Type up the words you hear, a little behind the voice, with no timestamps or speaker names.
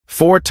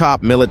Four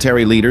top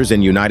military leaders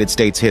in United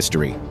States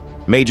history.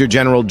 Major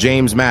General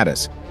James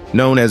Mattis,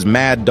 known as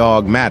Mad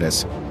Dog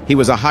Mattis, he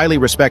was a highly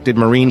respected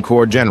Marine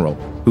Corps general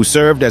who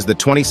served as the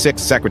 26th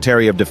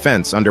Secretary of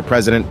Defense under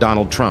President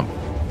Donald Trump.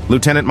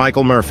 Lieutenant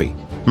Michael Murphy.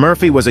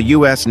 Murphy was a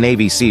U.S.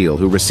 Navy SEAL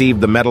who received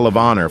the Medal of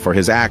Honor for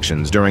his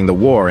actions during the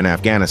war in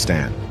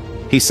Afghanistan.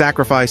 He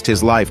sacrificed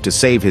his life to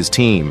save his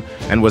team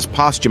and was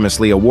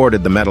posthumously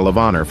awarded the Medal of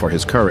Honor for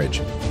his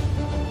courage.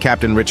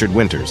 Captain Richard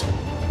Winters.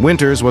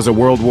 Winters was a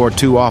World War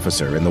II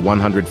officer in the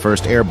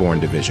 101st Airborne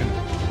Division.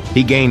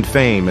 He gained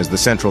fame as the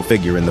central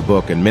figure in the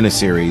book and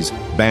miniseries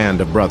Band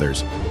of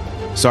Brothers.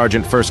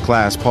 Sergeant First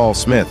Class Paul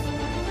Smith.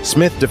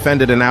 Smith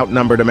defended an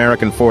outnumbered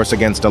American force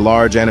against a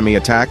large enemy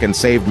attack and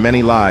saved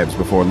many lives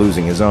before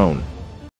losing his own.